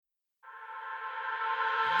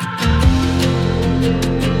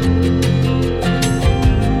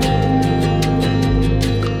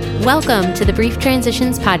Welcome to the Brief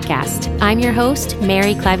Transitions Podcast. I'm your host,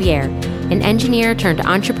 Mary Clavier, an engineer turned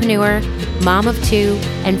entrepreneur, mom of two,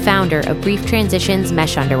 and founder of Brief Transitions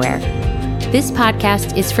Mesh Underwear. This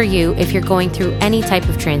podcast is for you if you're going through any type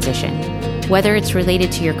of transition, whether it's related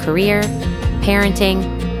to your career,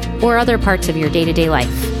 parenting, or other parts of your day-to-day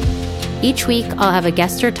life. Each week, I'll have a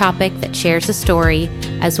guest or topic that shares a story,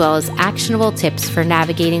 as well as actionable tips for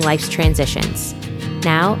navigating life's transitions.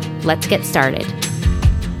 Now, let's get started.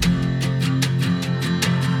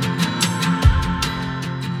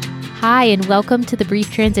 Hi, and welcome to the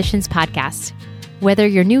Brief Transitions Podcast. Whether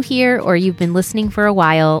you're new here or you've been listening for a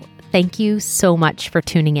while, thank you so much for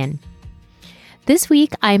tuning in. This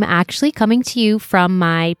week, I'm actually coming to you from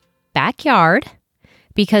my backyard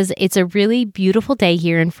because it's a really beautiful day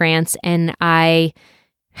here in France, and I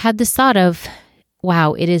had this thought of,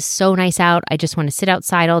 wow, it is so nice out. I just want to sit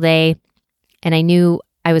outside all day, and I knew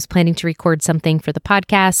I was planning to record something for the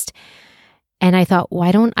podcast, and I thought,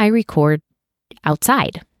 why don't I record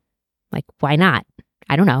outside? Like, why not?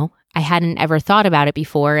 I don't know. I hadn't ever thought about it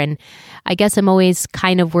before. And I guess I'm always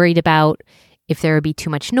kind of worried about if there would be too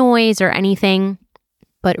much noise or anything.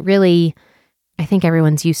 But really, I think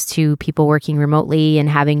everyone's used to people working remotely and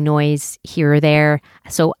having noise here or there.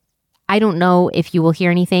 So I don't know if you will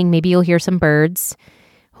hear anything. Maybe you'll hear some birds.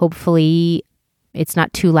 Hopefully it's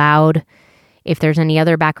not too loud. If there's any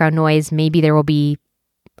other background noise, maybe there will be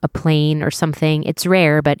a plane or something. It's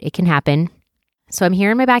rare, but it can happen. So I'm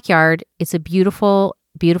here in my backyard. It's a beautiful,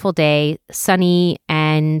 beautiful day, sunny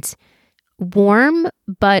and warm,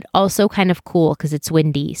 but also kind of cool because it's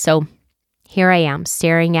windy. So here I am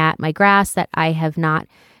staring at my grass that I have not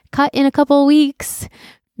cut in a couple of weeks.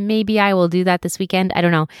 Maybe I will do that this weekend. I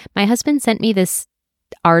don't know. My husband sent me this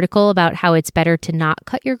article about how it's better to not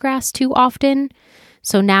cut your grass too often.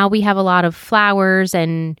 So now we have a lot of flowers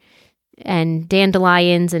and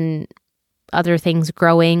dandelions and other things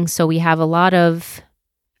growing. So we have a lot of,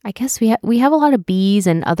 I guess we have a lot of bees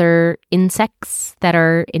and other insects that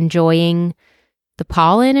are enjoying the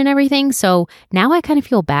pollen and everything. So now I kind of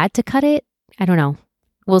feel bad to cut it. I don't know.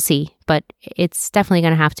 We'll see, but it's definitely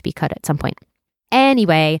going to have to be cut at some point.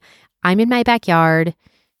 Anyway, I'm in my backyard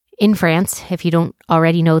in France. If you don't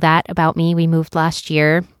already know that about me, we moved last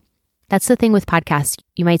year. That's the thing with podcasts.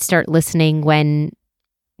 You might start listening when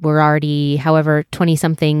we're already, however,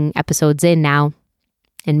 20-something episodes in now,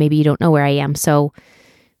 and maybe you don't know where I am. So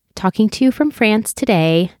talking to you from France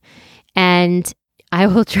today, and I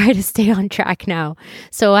will try to stay on track now.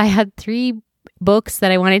 So I had 3 books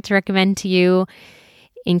that I wanted to recommend to you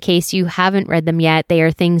in case you haven't read them yet. They are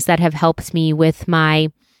things that have helped me with my,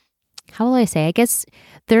 how will I say? I guess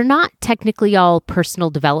they're not technically all personal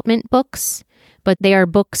development books, but they are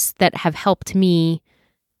books that have helped me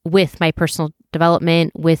with my personal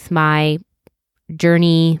development, with my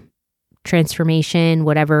journey, transformation,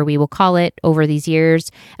 whatever we will call it, over these years,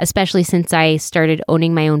 especially since I started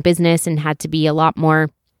owning my own business and had to be a lot more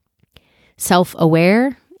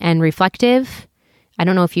self-aware and reflective. I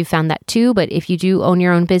don't know if you found that too, but if you do own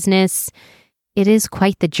your own business, it is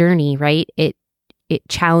quite the journey, right? It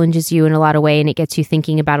challenges you in a lot of ways, and it gets you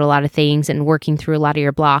thinking about a lot of things and working through a lot of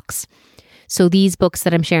your blocks. So these books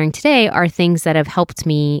that I'm sharing today are things that have helped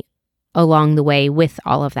me along the way with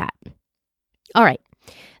all of that. All right.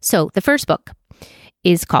 So the first book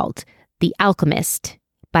is called The Alchemist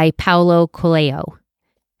by Paulo Coelho.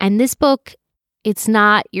 And this book, it's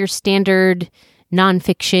not your standard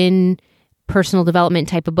nonfiction, personal development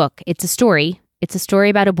type of book. It's a story. It's a story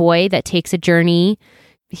about a boy that takes a journey.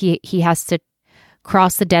 He has to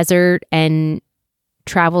cross the desert and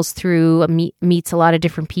travels through, meets a lot of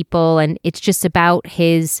different people, and it's just about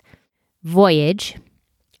his voyage.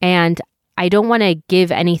 And I don't want to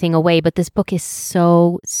give anything away, but this book is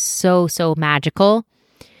so magical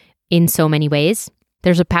in so many ways.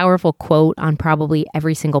 There's a powerful quote on probably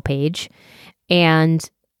every single page, and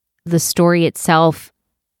the story itself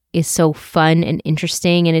is so fun and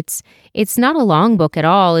interesting, and it's not a long book at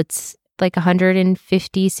all. It's like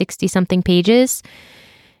 150, 60 something pages.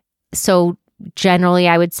 So generally,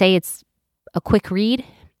 I would say it's a quick read,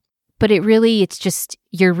 but it's just,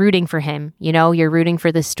 you're rooting for him, you're rooting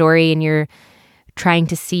for the story, and you're trying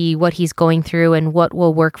to see what he's going through and what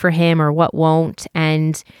will work for him or what won't.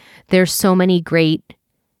 And there's so many great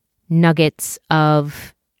nuggets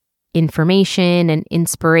of information and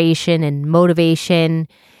inspiration and motivation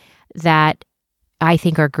that I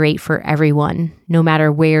think are great for everyone, no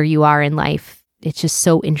matter where you are in life. It's just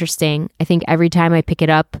so interesting. I think every time I pick it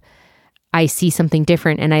up, I see something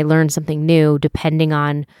different and I learn something new depending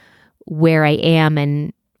on where I am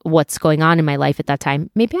and what's going on in my life at that time.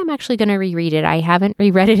 Maybe I'm actually going to reread it. I haven't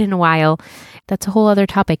reread it in a while. That's a whole other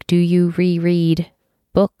topic. Do you reread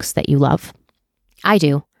books that you love? I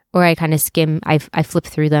do. Or I kind of skim, I flip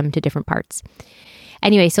through them to different parts.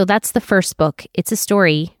 Anyway, so that's the first book. It's a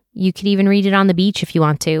story. You could even read it on the beach if you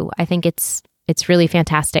want to. I think it's really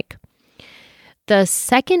fantastic. The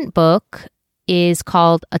second book is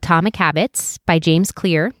called Atomic Habits by James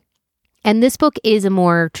Clear. And this book is a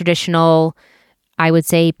more traditional, I would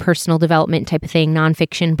say, personal development type of thing,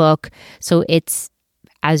 nonfiction book. So it's,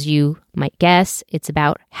 as you might guess, it's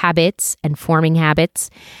about habits and forming habits.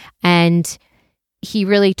 And he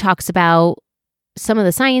really talks about some of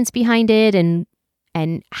the science behind it and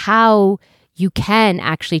how you can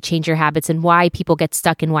actually change your habits and why people get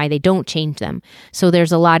stuck and why they don't change them. So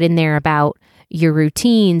there's a lot in there about your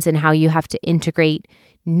routines and how you have to integrate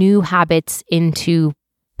new habits into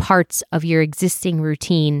parts of your existing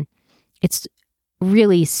routine. It's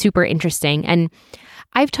really super interesting. And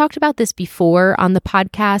I've talked about this before on the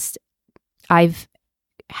podcast. I've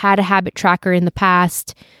had a habit tracker in the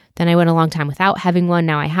past. Then I went a long time without having one.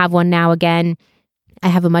 Now I have one now again. I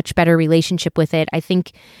have a much better relationship with it. I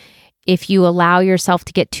think if you allow yourself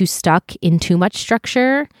to get too stuck in too much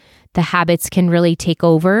structure, the habits can really take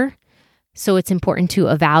over. So it's important to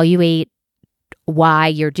evaluate why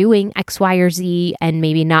you're doing X, Y, or Z and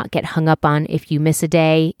maybe not get hung up on if you miss a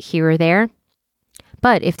day here or there.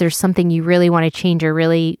 But if there's something you really want to change or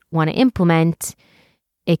really want to implement,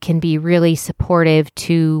 it can be really supportive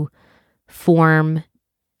to form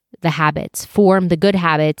the good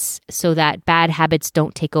habits so that bad habits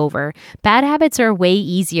don't take over. Bad habits are way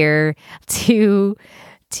easier to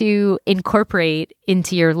incorporate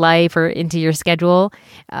into your life or into your schedule.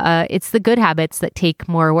 It's the good habits that take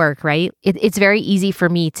more work, right? It's very easy for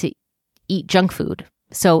me to eat junk food.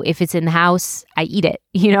 So if it's in the house, I eat it,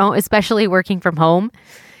 especially working from home.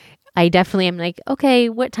 I definitely am like, okay,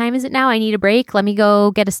 what time is it now? I need a break. Let me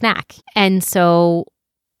go get a snack. And so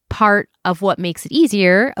part of what makes it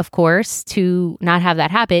easier, of course, to not have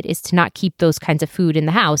that habit is to not keep those kinds of food in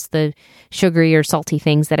the house, the sugary or salty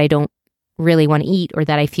things that I don't really want to eat or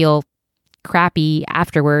that I feel crappy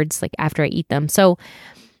afterwards, like after I eat them. So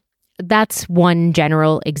that's one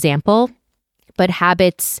general example. But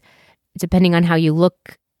habits, depending on how you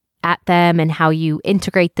look at them and how you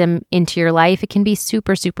integrate them into your life, it can be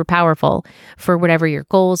super, super powerful for whatever your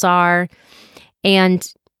goals are.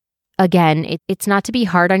 And again, it's not to be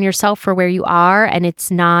hard on yourself for where you are, and it's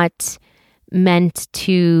not meant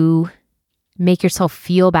to make yourself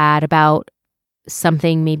feel bad about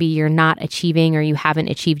something maybe you're not achieving or you haven't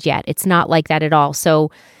achieved yet. It's not like that at all. So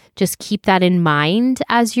just keep that in mind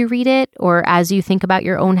as you read it or as you think about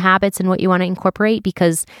your own habits and what you want to incorporate,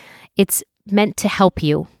 because it's meant to help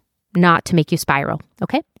you, not to make you spiral.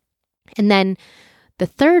 Okay. And then the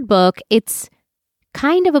third book, it's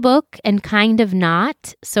kind of a book and kind of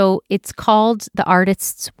not. So it's called The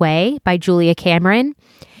Artist's Way by Julia Cameron.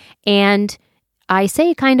 And I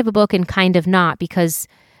say kind of a book and kind of not because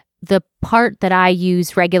the part that I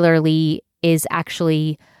use regularly is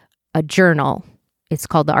actually a journal. It's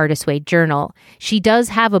called The Artist's Way Journal. She does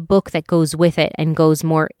have a book that goes with it and goes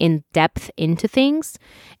more in depth into things.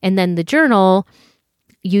 And then the journal,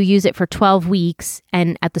 you use it for 12 weeks.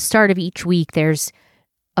 And at the start of each week, there's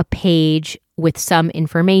a page with some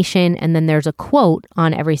information, and then there's a quote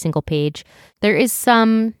on every single page. There is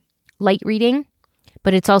some light reading,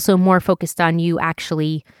 but it's also more focused on you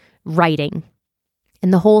actually writing.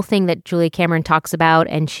 And the whole thing that Julia Cameron talks about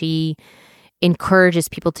and she encourages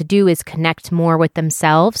people to do is connect more with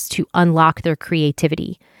themselves to unlock their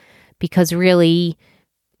creativity. Because really,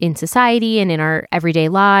 in society and in our everyday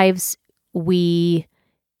lives, we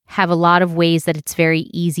have a lot of ways that it's very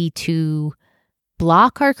easy to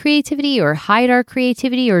block our creativity or hide our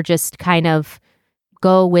creativity or just kind of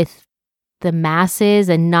go with the masses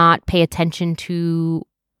and not pay attention to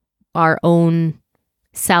our own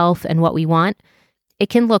self and what we want. It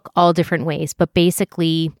can look all different ways, but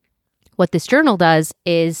basically what this journal does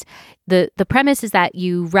is the premise is that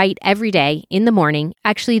you write every day in the morning.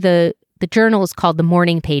 Actually, the journal is called the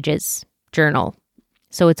Morning Pages Journal.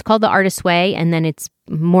 So it's called The Artist's Way, and then it's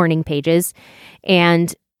Morning Pages.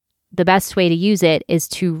 And the best way to use it is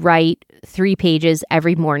to write 3 pages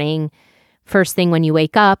every morning, first thing when you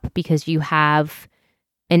wake up, because you have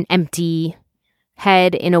an empty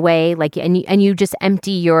head in a way, like, and you just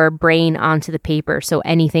empty your brain onto the paper. So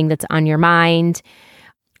anything that's on your mind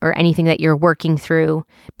or anything that you're working through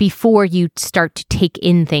before you start to take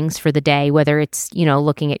in things for the day, whether it's,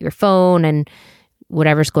 looking at your phone and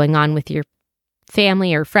whatever's going on with your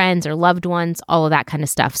family or friends or loved ones, all of that kind of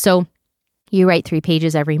stuff. So you write 3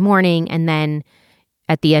 pages every morning, and then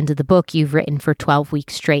at the end of the book, you've written for 12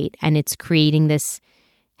 weeks straight, and it's creating this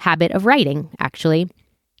habit of writing, actually.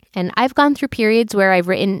 And I've gone through periods where I've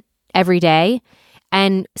written every day,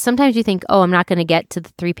 and sometimes you think, oh, I'm not going to get to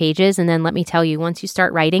the 3 pages. And then let me tell you, once you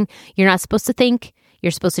start writing, you're not supposed to think.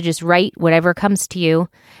 You're supposed to just write whatever comes to you.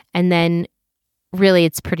 And then really,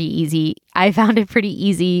 it's pretty easy. I found it pretty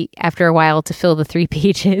easy after a while to fill the 3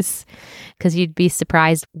 pages because you'd be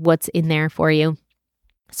surprised what's in there for you.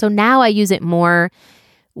 So now I use it more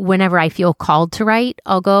whenever I feel called to write.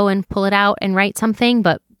 I'll go and pull it out and write something,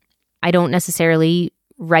 but I don't necessarily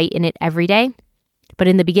write in it every day. But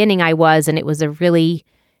in the beginning I was, and it was a really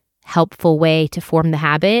helpful way to form the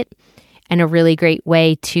habit and a really great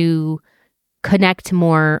way to connect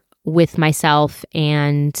more with myself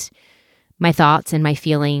and my thoughts and my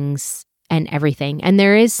feelings and everything. And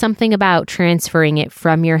there is something about transferring it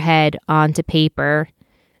from your head onto paper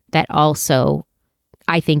that also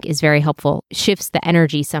I think is very helpful, shifts the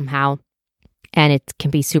energy somehow, and it can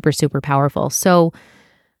be super, super powerful. So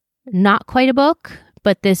not quite a book,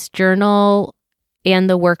 but this journal and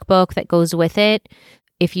the workbook that goes with it,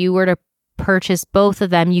 if you were to purchase both of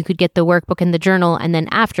them, you could get the workbook and the journal, and then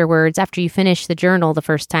afterwards, after you finish the journal the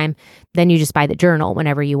first time, then you just buy the journal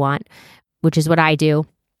whenever you want, which is what I do.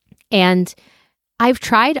 And I've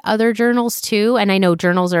tried other journals too, and I know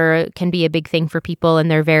journals can be a big thing for people, and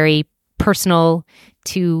they're very personal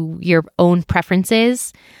to your own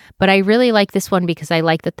preferences. But I really like this one because I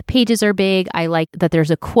like that the pages are big. I like that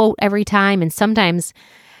there's a quote every time. And sometimes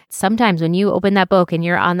when you open that book and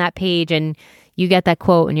you're on that page and you get that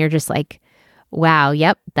quote and you're just like, wow,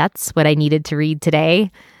 yep, that's what I needed to read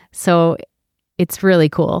today. So it's really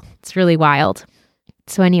cool. It's really wild.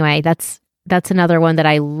 So anyway, that's another one that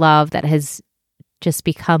I love that has just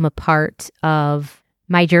become a part of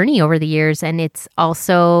my journey over the years. And it's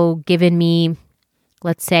also given me,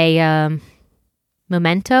 let's say,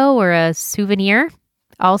 memento or a souvenir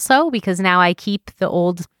also, because now I keep the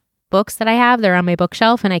old books that I have. They're on my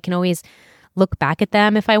bookshelf and I can always look back at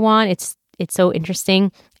them if I want. It's so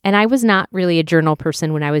interesting. And I was not really a journal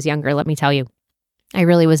person when I was younger, let me tell you. I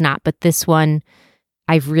really was not. But this one,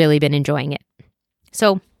 I've really been enjoying it.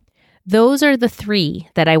 So those are the 3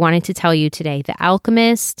 that I wanted to tell you today: The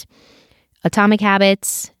Alchemist, Atomic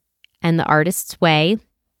Habits, and The Artist's Way.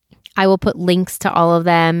 I will put links to all of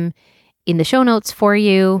them in the show notes for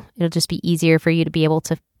you. It'll just be easier for you to be able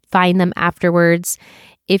to find them afterwards.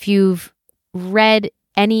 If you've read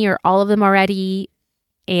any or all of them already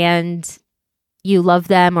and you love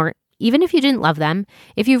them, or even if you didn't love them,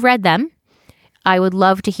 if you've read them, I would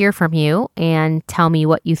love to hear from you and tell me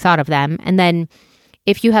what you thought of them. And then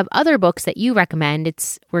if you have other books that you recommend,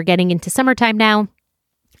 we're getting into summertime now.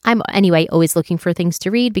 I'm anyway always looking for things to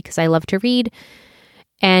read because I love to read.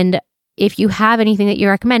 And if you have anything that you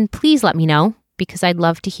recommend, please let me know because I'd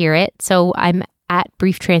love to hear it. So I'm at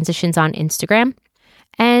Brief Transitions on Instagram.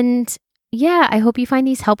 And yeah, I hope you find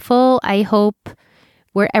these helpful. I hope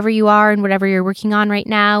wherever you are and whatever you're working on right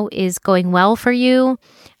now is going well for you.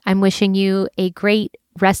 I'm wishing you a great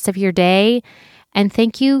rest of your day. And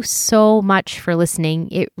thank you so much for listening.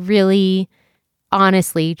 It really,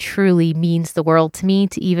 honestly, truly means the world to me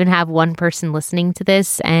to even have one person listening to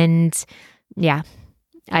this. And yeah,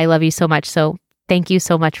 I love you so much. So thank you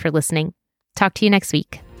so much for listening. Talk to you next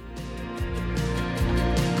week.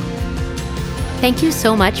 Thank you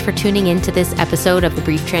so much for tuning in to this episode of the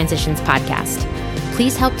Brief Transitions podcast.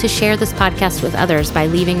 Please help to share this podcast with others by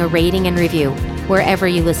leaving a rating and review wherever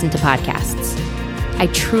you listen to podcasts. I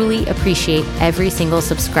truly appreciate every single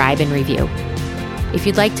subscribe and review. If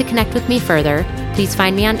you'd like to connect with me further, please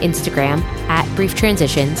find me on Instagram at Brief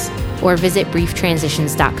Transitions or visit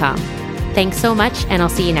brieftransitions.com. Thanks so much, and I'll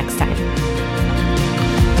see you next time.